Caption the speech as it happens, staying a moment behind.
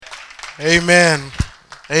Amen.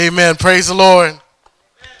 Amen. Praise the Lord.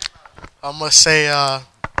 I must say,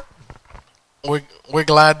 we're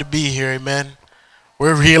glad to be here. Amen.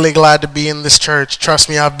 We're really glad to be in this church. Trust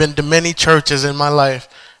me, I've been to many churches in my life,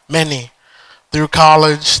 many, through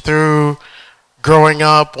college, through growing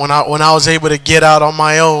up. When I was able to get out on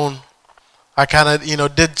my own, I kind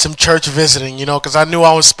of did some church visiting, because I knew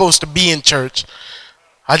I was supposed to be in church.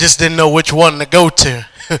 I just didn't know which one to go to.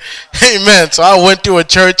 Amen. So I went to a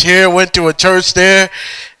church here, went to a church there,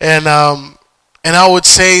 and I would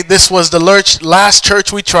say this was the last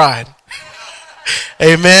church we tried.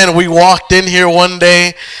 Amen. We walked in here one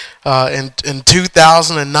day in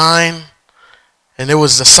 2009, and it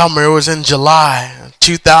was the summer. It was in July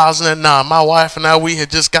 2009. My wife and I, we had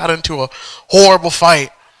just got into a horrible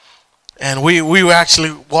fight. And we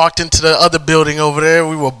actually walked into the other building over there.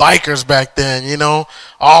 We were bikers back then,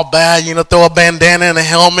 all bad, throw a bandana and a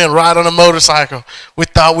helmet and ride on a motorcycle. We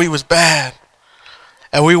thought we was bad.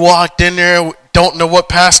 And we walked in there, don't know what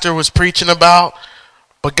pastor was preaching about,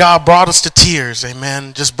 but God brought us to tears,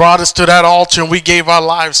 amen. Just brought us to that altar and we gave our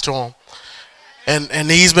lives to him.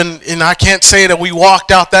 And he's been, and I can't say that we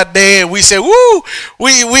walked out that day and we said, woo,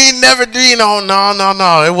 we never do,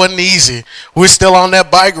 no, it wasn't easy. We're still on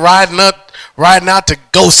that bike riding out to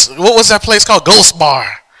Ghost, what was that place called? Ghost Bar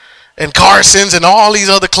and Carson's and all these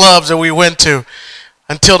other clubs that we went to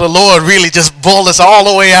until the Lord really just pulled us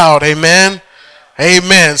all the way out, amen.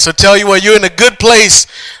 Amen. So tell you what, you're in a good place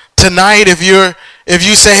tonight if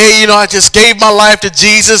you say, hey, I just gave my life to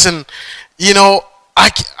Jesus and,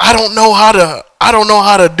 I don't know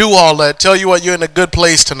how to do all that. Tell you what, you're in a good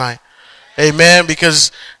place tonight. Amen.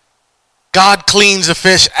 Because God cleans the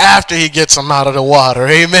fish after he gets them out of the water.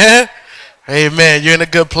 Amen. Amen. You're in a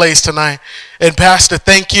good place tonight. And Pastor,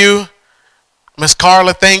 thank you. Miss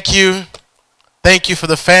Carla, thank you. Thank you for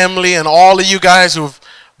the family and all of you guys who've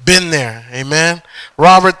been there. Amen.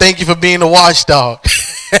 Robert, thank you for being the watchdog.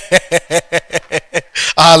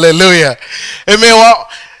 Hallelujah. Amen. Well,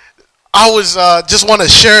 I was just want to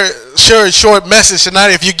share a short message tonight.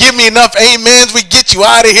 If you give me enough amens, we get you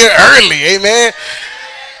out of here early. Amen.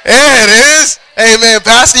 Yeah, it is. Amen.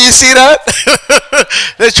 Pastor, you see that?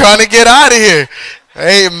 They're trying to get out of here.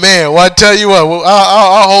 Amen. Well, I tell you what,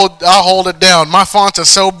 I'll hold it down. My fonts are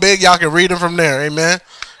so big, y'all can read them from there. Amen.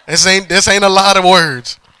 This ain't a lot of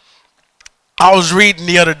words. I was reading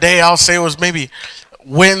the other day. I'll say it was maybe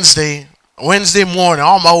Wednesday morning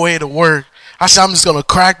on my way to work. I said, I'm just going to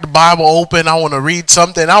crack the Bible open. I want to read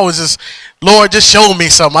something. I was just, Lord, just show me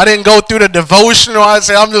something. I didn't go through the devotional. I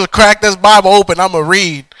said, I'm just going to crack this Bible open. I'm going to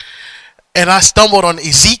read. And I stumbled on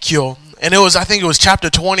Ezekiel. And I think it was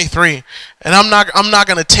chapter 23. And I'm not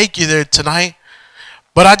going to take you there tonight.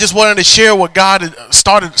 But I just wanted to share what God had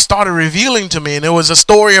started revealing to me. And it was a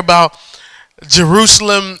story about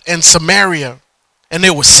Jerusalem and Samaria. And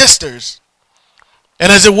they were sisters.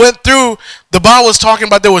 And as it went through, the Bible was talking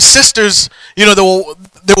about there were sisters, they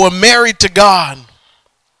were married to God.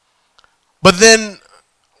 But then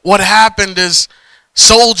what happened is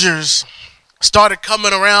soldiers started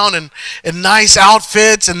coming around in nice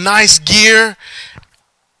outfits and nice gear.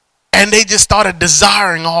 And they just started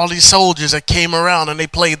desiring all these soldiers that came around, and they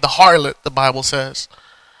played the harlot, the Bible says.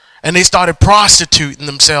 And they started prostituting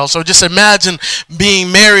themselves. So just imagine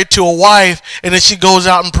being married to a wife and then she goes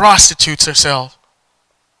out and prostitutes herself.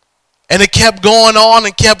 And it kept going on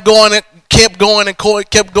and kept going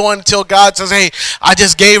until God says, "Hey, I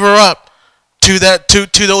just gave her up to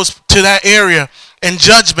that area," and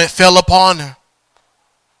judgment fell upon her.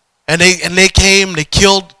 And they came, they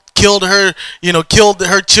killed her, killed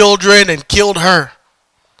her children and killed her.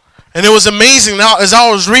 And it was amazing. Now, as I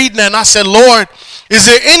was reading that, and I said, Lord, is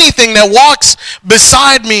there anything that walks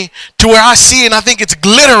beside me to where I see and I think it's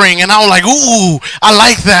glittering? And I'm like, ooh, I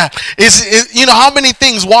like that. How many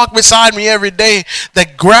things walk beside me every day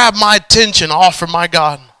that grab my attention off from my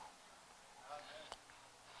God?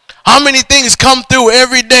 How many things come through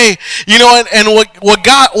every day? And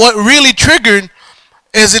what really triggered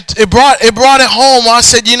is it brought it home. I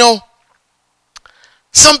said,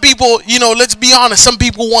 some people, let's be honest, some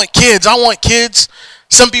people want kids. I want kids.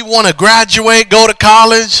 Some people want to graduate, go to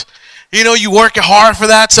college. You working hard for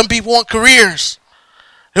that. Some people want careers.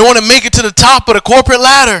 They want to make it to the top of the corporate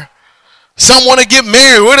ladder. Some want to get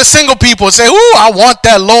married. We're the single people and say, ooh, I want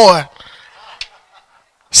that, Lord.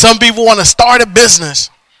 Some people want to start a business.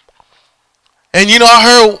 And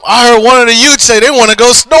I heard one of the youth say they want to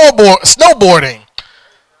go snowboarding.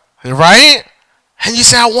 Right? And you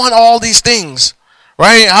say, I want all these things.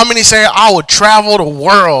 Right? How many say I would travel the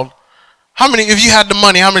world? How many, if you had the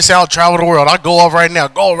money, how many say I'll travel the world? I'll go off right now.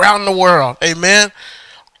 Go around the world. Amen.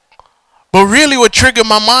 But really what triggered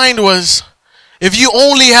my mind was, if you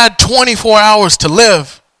only had 24 hours to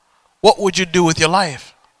live, what would you do with your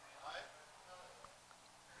life?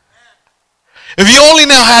 If you only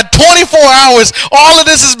now had 24 hours, all of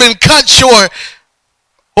this has been cut short,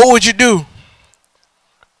 what would you do?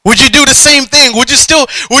 Would you do the same thing? Would you still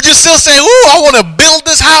say, ooh, I want to build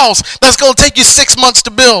this house that's going to take you 6 months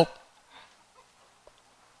to build?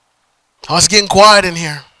 Oh, it's getting quiet in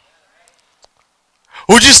here.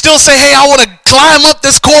 Would you still say, hey, I want to climb up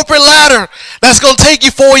this corporate ladder that's going to take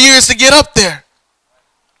you 4 years to get up there?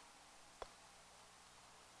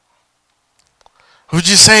 Would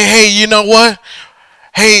you say, hey, you know what?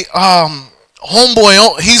 Hey,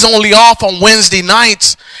 homeboy, he's only off on Wednesday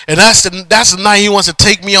nights, and that's the night he wants to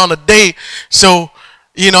take me on a date. So,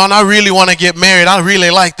 and I really want to get married. I really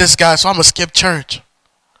like this guy, so I'm going to skip church.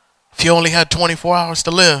 If you only had 24 hours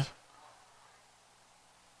to live.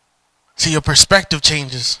 See, your perspective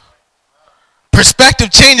changes.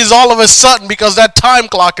 Perspective changes all of a sudden because that time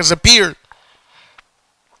clock has appeared.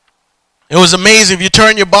 It was amazing. If you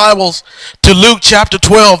turn your Bibles to Luke chapter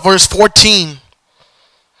 12, verse 14.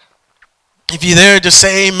 If you're there, just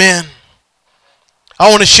say amen. I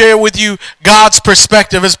want to share with you God's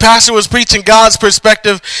perspective. As Pastor was preaching God's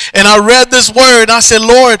perspective, and I read this word, and I said,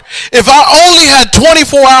 Lord, if I only had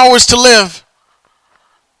 24 hours to live,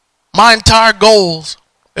 my entire goals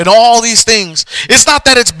and all these things. It's not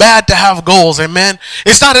that it's bad to have goals, amen.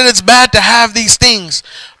 It's not that it's bad to have these things,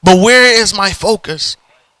 but where is my focus?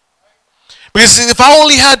 Because if I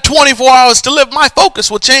only had 24 hours to live, my focus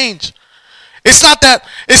will change. It's not that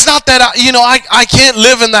I can't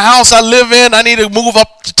live in the house I live in. I need to move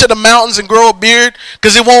up to the mountains and grow a beard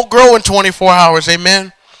because it won't grow in 24 hours,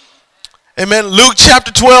 amen. Amen. Luke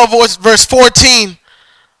chapter 12, verse 14.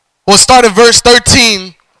 We'll start at verse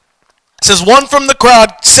 13. It says, one from the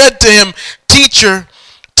crowd said to him, Teacher,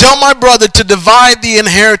 tell my brother to divide the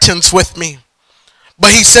inheritance with me.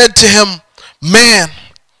 But he said to him, Man,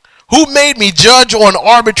 who made me judge or an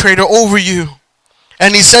arbitrator over you?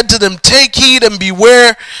 And he said to them, Take heed and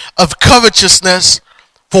beware of covetousness,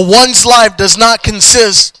 for one's life does not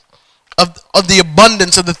consist of the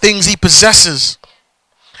abundance of the things he possesses.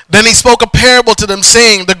 Then he spoke a parable to them,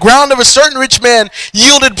 saying, The ground of a certain rich man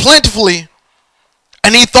yielded plentifully.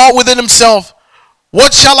 And he thought within himself,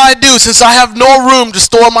 What shall I do, since I have no room to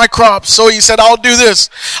store my crops? So he said, I'll do this.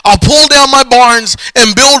 I'll pull down my barns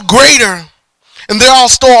and build greater. And there I'll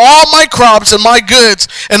store all my crops and my goods.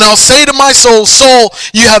 And I'll say to my soul, Soul,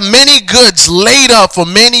 you have many goods laid up for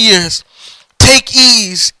many years. Take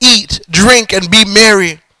ease, eat, drink, and be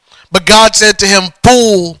merry. But God said to him,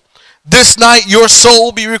 Fool, this night your soul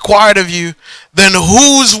will be required of you. Then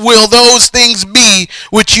whose will those things be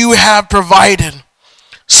which you have provided?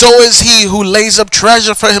 So is he who lays up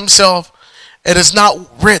treasure for himself and is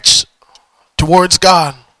not rich towards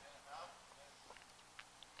God.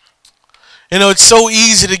 It's so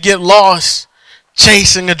easy to get lost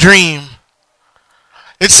chasing a dream.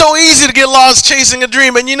 It's so easy to get lost chasing a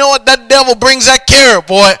dream. And you know what? That devil brings that carrot,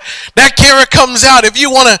 boy. That carrot comes out. If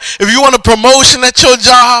you want a promotion at your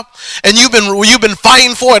job and you've been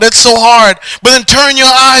fighting for it, it's so hard. But then turn your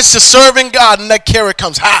eyes to serving God and that carrot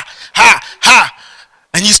comes. Ha, ha, ha.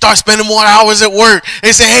 And you start spending more hours at work.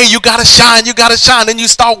 They say, hey, you got to shine, you got to shine. Then you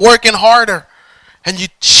start working harder and you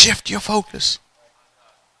shift your focus.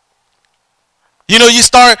 You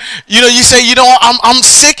say, I'm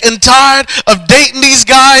sick and tired of dating these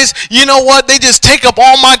guys. You know what? They just take up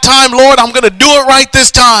all my time. Lord, I'm going to do it right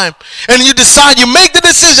this time. And you decide, you make the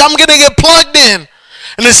decision, I'm going to get plugged in.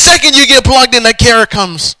 And the second you get plugged in, that carrot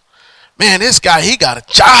comes. Man, this guy, he got a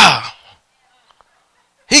job.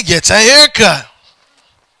 He gets a haircut.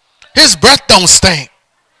 His breath don't stink.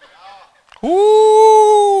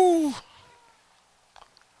 Ooh.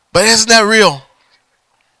 But isn't that real?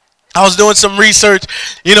 I was doing some research.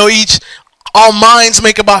 Our minds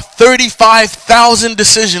make about 35,000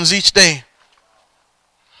 decisions each day.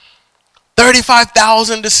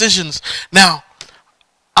 35,000 decisions. Now,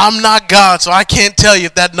 I'm not God, so I can't tell you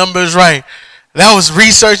if that number is right. That was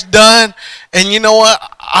research done. And you know what?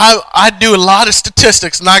 I do a lot of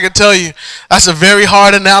statistics, and I can tell you that's a very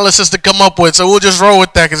hard analysis to come up with. So we'll just roll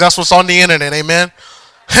with that because that's what's on the internet. Amen.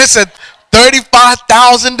 It said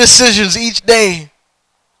 35,000 decisions each day.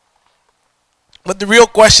 But the real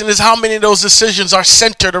question is, how many of those decisions are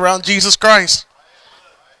centered around Jesus Christ?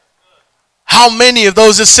 How many of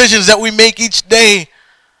those decisions that we make each day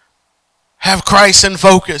have Christ in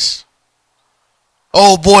focus?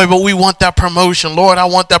 Oh boy, but we want that promotion. Lord, I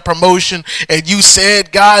want that promotion. And you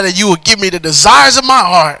said, God, that you will give me the desires of my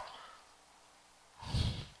heart.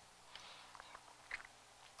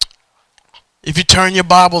 If you turn your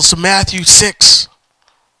Bibles to Matthew 6,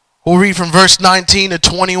 we'll read from verse 19 to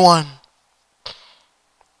 21.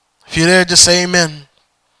 If you're there, just say amen.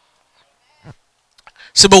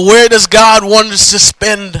 So, but where does God want us to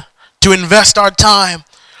spend, to invest our time?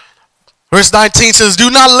 Verse 19 says, do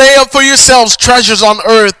not lay up for yourselves treasures on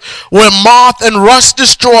earth where moth and rust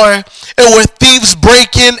destroy and where thieves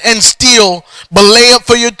break in and steal, but lay up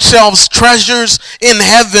for yourselves treasures in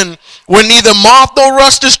heaven where neither moth nor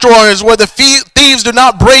rust destroys, where the thieves do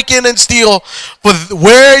not break in and steal. For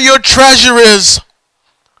where your treasure is,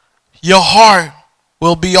 your heart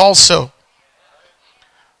will be also.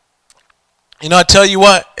 You know, I tell you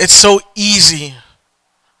what, it's so easy.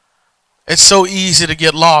 It's so easy to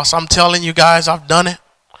get lost. I'm telling you guys, I've done it.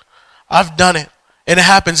 I've done it. And it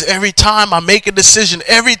happens every time I make a decision.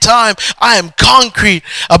 Every time I am concrete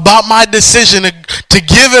about my decision to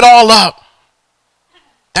give it all up.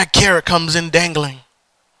 That carrot comes in dangling.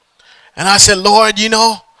 And I said, Lord, you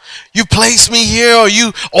know, you placed me here, or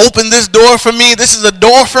you opened this door for me. This is a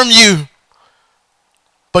door from you.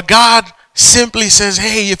 But God simply says,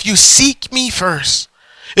 hey, if you seek me first,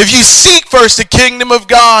 if you seek first the kingdom of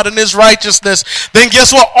God and his righteousness, then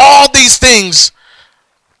guess what? All these things,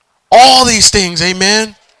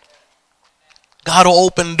 amen, God will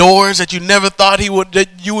open doors that you never thought he would,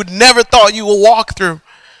 that you would never thought you would walk through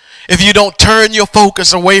if you don't turn your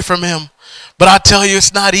focus away from him. But I tell you,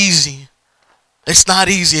 it's not easy. It's not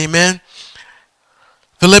easy, amen.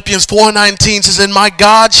 Philippians 4:19 says, and my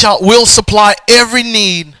God will supply every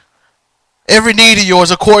need of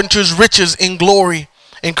yours according to his riches in glory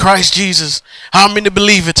in Christ Jesus. How many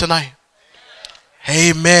believe it tonight?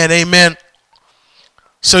 Amen, amen.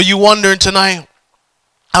 So you wondering tonight,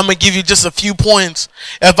 I'm going to give you just a few points.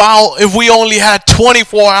 If we only had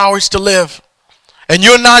 24 hours to live, and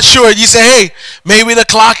you're not sure, you say, hey, maybe the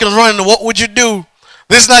clock is running, what would you do?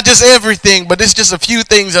 This is not just everything, but it's just a few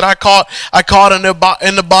things that I caught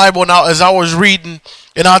in the Bible now as I was reading,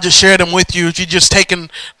 and I'll just share them with you. If you're just taking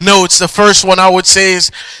notes, the first one I would say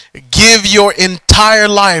is give your entire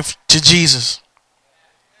life to Jesus.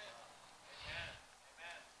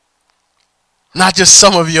 Not just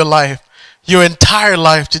some of your life, your entire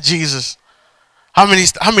life to Jesus. How many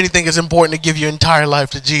think it's important to give your entire life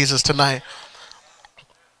to Jesus tonight?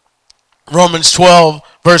 Romans 12,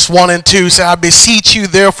 verse 1 and 2 say, I beseech you,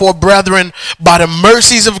 therefore, brethren, by the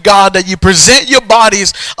mercies of God, that you present your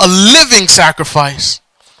bodies a living sacrifice,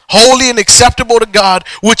 holy and acceptable to God,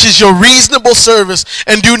 which is your reasonable service.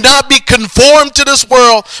 And do not be conformed to this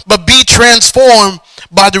world, but be transformed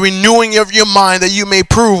by the renewing of your mind, that you may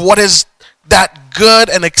prove what is that good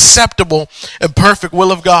and acceptable and perfect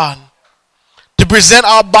will of God. To present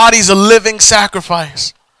our bodies a living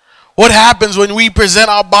sacrifice. What happens when we present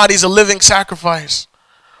our bodies a living sacrifice?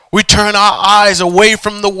 We turn our eyes away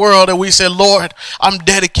from the world and we say, Lord, I'm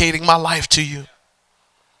dedicating my life to you.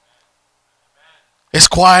 It's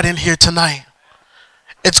quiet in here tonight.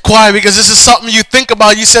 It's quiet because this is something you think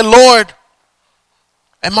about. You say, Lord,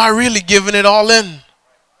 am I really giving it all in?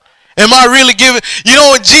 Am I really giving? You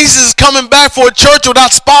know, when Jesus is coming back for a church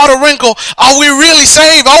without spot or wrinkle, are we really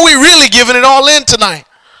saved? Are we really giving it all in tonight?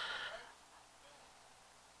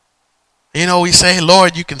 You know, we say,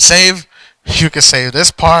 Lord, you can save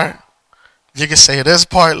this part. You can save this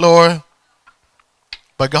part, Lord.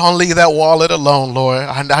 But go and leave that wallet alone, Lord.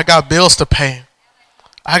 I got bills to pay.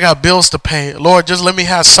 I got bills to pay. Lord, just let me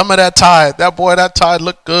have some of that tithe. That tithe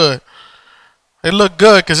looked good. It looked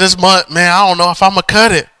good because this month, man, I don't know if I'm going to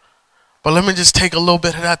cut it. But let me just take a little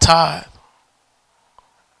bit of that tithe.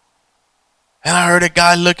 And I heard a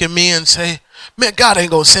guy look at me and say, man, God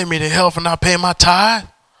ain't going to send me to hell for not paying my tithe.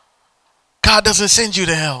 God doesn't send you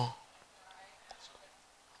to hell.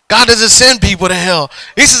 God doesn't send people to hell.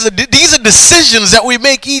 These are decisions that we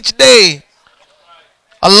make each day.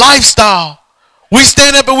 A lifestyle. We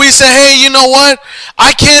stand up and we say, hey, you know what?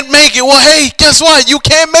 I can't make it. Well, hey, guess what? You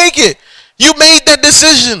can't make it. You made that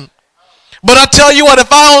decision. But I tell you what,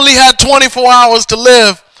 if I only had 24 hours to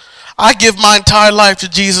live, I give my entire life to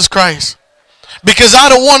Jesus Christ. Because I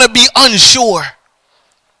don't want to be unsure.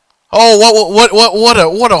 Oh,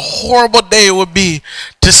 what a horrible day it would be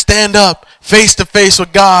to stand up face to face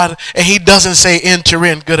with God and he doesn't say, enter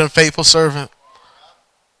in, good and faithful servant.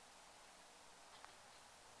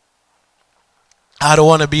 I don't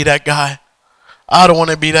want to be that guy. I don't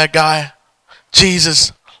want to be that guy.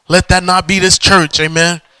 Jesus, let that not be this church,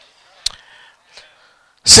 amen.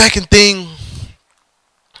 Second thing,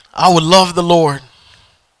 I would love the Lord.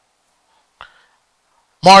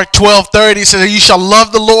 Mark 12:30 says, you shall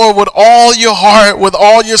love the Lord with all your heart, with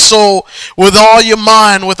all your soul, with all your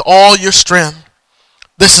mind, with all your strength.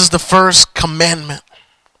 This is the first commandment.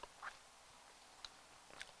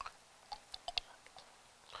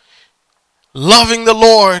 loving the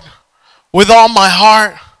Lord with all my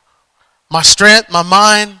heart, my strength, my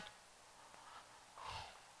mind.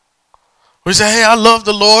 We say, hey, I love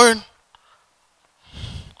the Lord.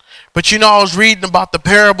 But I was reading about the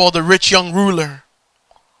parable of the rich young ruler.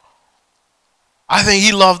 I think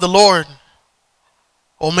he loved the Lord.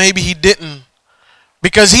 Or maybe he didn't.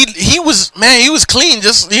 Because he was clean.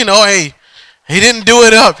 Just, hey, he didn't do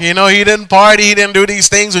it up. He didn't party. He didn't do these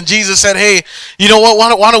things. When Jesus said, hey, you know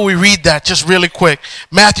what? Why don't we read that just really quick?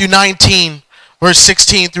 Matthew 19, verse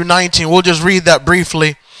 16 through 19. We'll just read that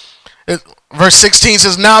briefly. Verse 16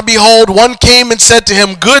 says, now behold, one came and said to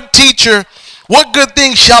him, good teacher, what good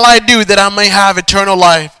thing shall I do that I may have eternal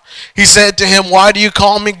life? He said to him, why do you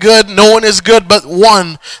call me good? No one is good but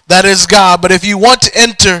one, that is God. But if you want to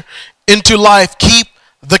enter into life, keep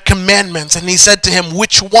the commandments. And he said to him,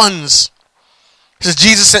 which ones? He says,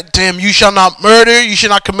 Jesus said to him, you shall not murder, you shall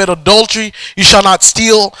not commit adultery, you shall not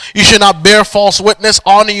steal, you shall not bear false witness,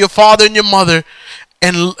 honor your father and your mother,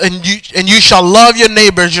 and you shall love your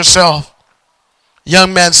neighbor as yourself.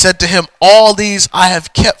 Young man said to him, all these I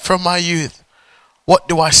have kept from my youth. What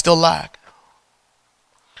do I still lack?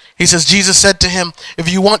 He says, Jesus said to him, if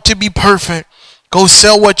you want to be perfect, go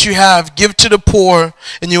sell what you have, give to the poor,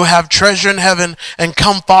 and you will have treasure in heaven, and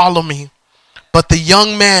come follow me. But the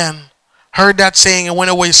young man heard that saying and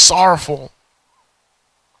went away sorrowful,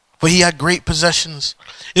 for he had great possessions.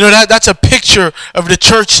 That's a picture of the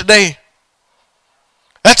church today.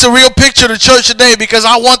 That's a real picture of the church today, because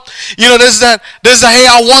I want, there's the hey,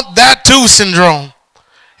 I want that too syndrome.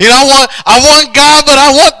 I want God, but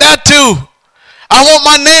I want that too. I want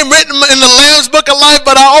my name written in the Lamb's Book of Life,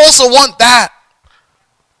 but I also want that.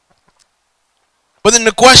 But then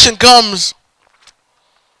the question comes,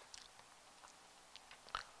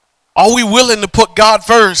 are we willing to put God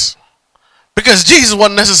first? Because Jesus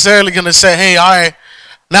wasn't necessarily going to say, hey, all right,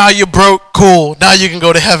 now you're broke, cool, now you can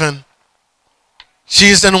go to heaven.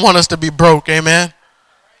 Jesus didn't want us to be broke, amen?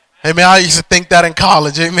 Amen, I used to think that in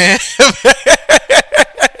college, amen?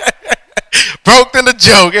 Broke than a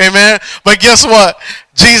joke, amen? But guess what?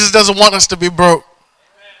 Jesus doesn't want us to be broke.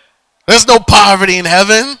 There's no poverty in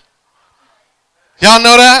heaven. Y'all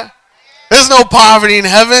know that? There's no poverty in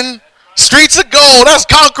heaven. Streets of gold, that's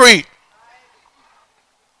concrete.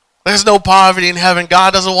 There's no poverty in heaven.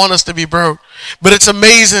 God doesn't want us to be broke. But it's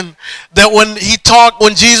amazing that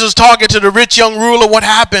when Jesus was talking to the rich young ruler, what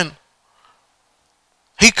happened?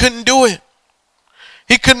 He couldn't do it.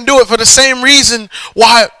 He couldn't do it for the same reason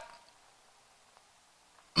why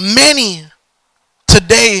many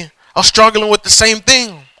today are struggling with the same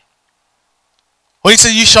thing. When he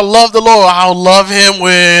said, you shall love the Lord, I'll love him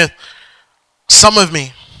with some of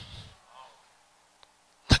me.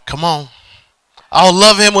 Come on. I'll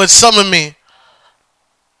love him with some of me.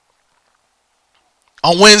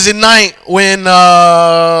 On Wednesday night when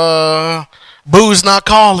Boo's not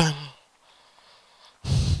calling.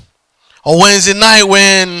 On Wednesday night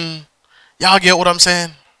when, y'all get what I'm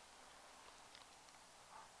saying?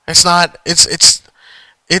 It's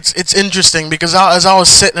interesting, because as I was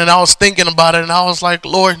sitting and I was thinking about it, and I was like,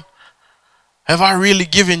 Lord, have I really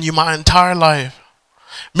given you my entire life?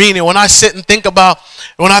 Meaning, when I sit and think about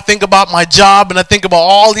my job, and I think about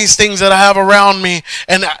all these things that I have around me,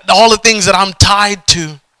 and all the things that I'm tied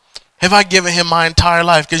to, have I given him my entire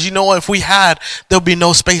life? Because you know what? If we had, there'll be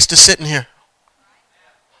no space to sit in here.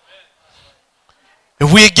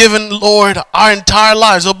 If we had given the Lord our entire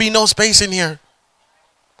lives, there'll be no space in here.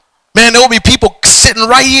 Man, there will be people sitting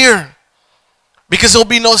right here, because there'll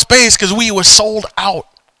be no space, because we were sold out.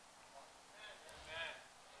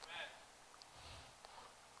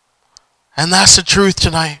 And that's the truth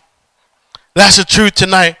tonight. That's the truth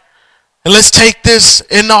tonight. And let's take this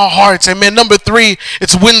in our hearts. Amen. Number 3,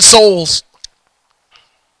 it's win souls.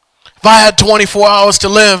 If I had 24 hours to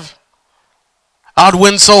live, I'd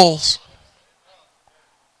win souls.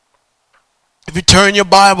 If you turn your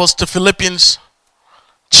Bibles to Philippians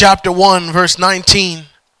chapter 1, verse 19.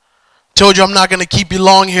 Told you I'm not going to keep you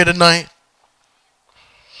long here tonight.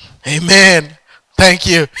 Amen. Thank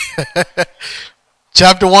you.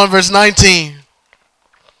 Chapter 1, verse 19.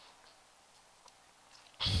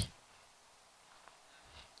 It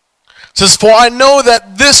says, for I know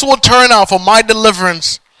that this will turn out for my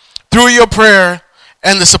deliverance through your prayer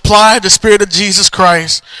and the supply of the Spirit of Jesus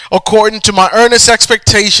Christ, according to my earnest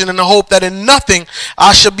expectation and the hope that in nothing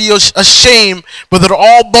I shall be ashamed, but that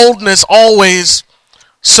all boldness always,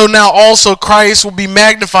 so now also Christ will be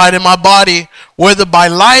magnified in my body, whether by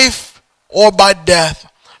life or by death.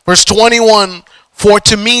 Verse 21, for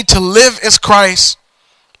to me to live is Christ,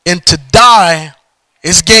 and to die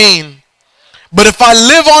is gain. But if I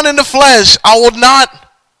live on in the flesh, I will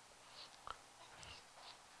not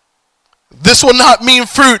This will not mean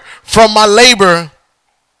fruit from my labor.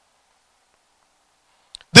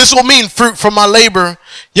 This will mean fruit from my labor.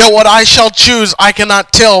 Yet what I shall choose I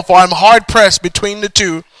cannot tell, for I am hard pressed between the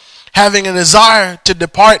two, having a desire to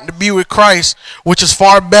depart and to be with Christ, which is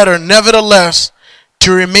far better. Nevertheless,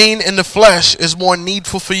 to remain in the flesh is more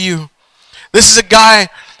needful for you. This is a guy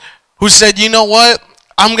who said, you know what?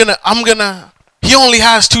 He only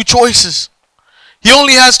has two choices. He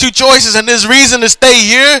only has two choices, and his reason to stay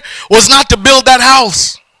here was not to build that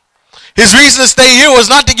house. His reason to stay here was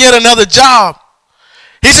not to get another job.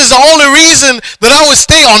 He says the only reason that I would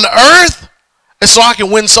stay on earth is so I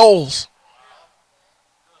can win souls.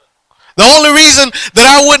 The only reason that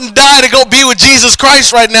I wouldn't die to go be with Jesus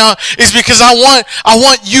Christ right now is because I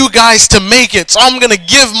want you guys to make it. So I'm going to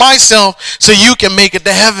give myself so you can make it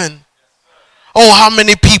to heaven. Oh, how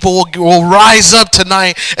many people will rise up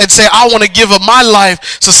tonight and say, I want to give up my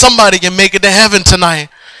life so somebody can make it to heaven tonight.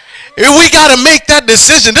 We got to make that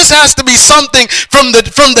decision. This has to be something from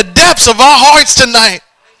the depths of our hearts tonight.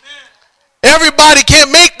 Everybody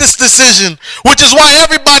can't make this decision, which is why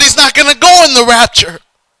everybody's not going to go in the rapture.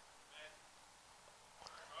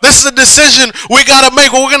 This is a decision we got to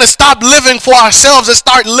make. We're going to stop living for ourselves and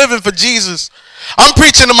start living for Jesus. I'm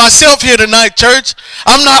preaching to myself here tonight, church.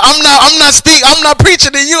 I'm not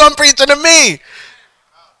preaching to you. I'm preaching to me.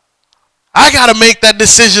 I got to make that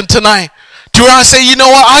decision tonight. To where I say, you know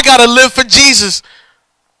what? I got to live for Jesus.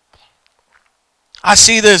 I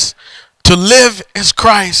see this. To live is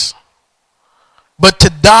Christ, but to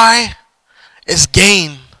die is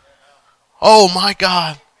gain. Oh my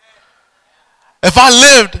God. If I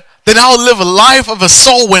lived, then I'll live a life of a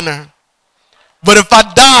soul winner. But if I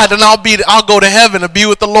die, then I'll go to heaven and be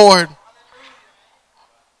with the Lord.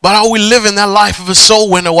 But are we living that life of a soul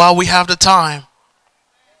winner while we have the time?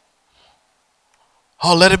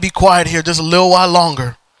 Oh, let it be quiet here just a little while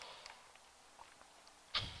longer.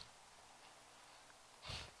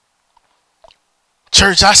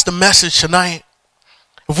 Church, that's the message tonight.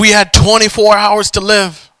 If we had 24 hours to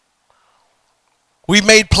live, we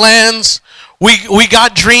made plans. We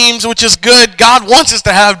got dreams, which is good. God wants us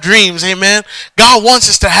to have dreams, amen. God wants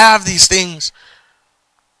us to have these things.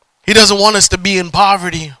 He doesn't want us to be in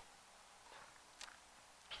poverty.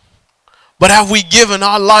 But have we given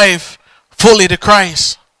our life fully to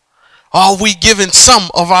Christ? Or have we given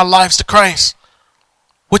some of our lives to Christ?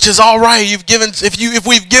 Which is all right. If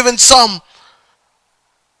we've given some,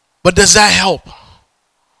 but does that help?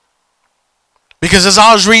 Because as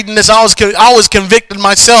I was reading this, I was convicted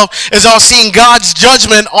myself as I was seeing God's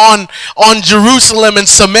judgment on Jerusalem and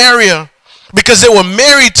Samaria, because they were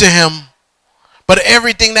married to him, but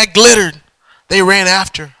everything that glittered, they ran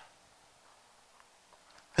after.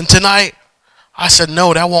 And tonight, I said,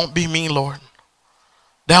 no, that won't be me, Lord.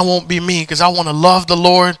 That won't be me, because I want to love the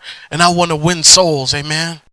Lord and I want to win souls, amen.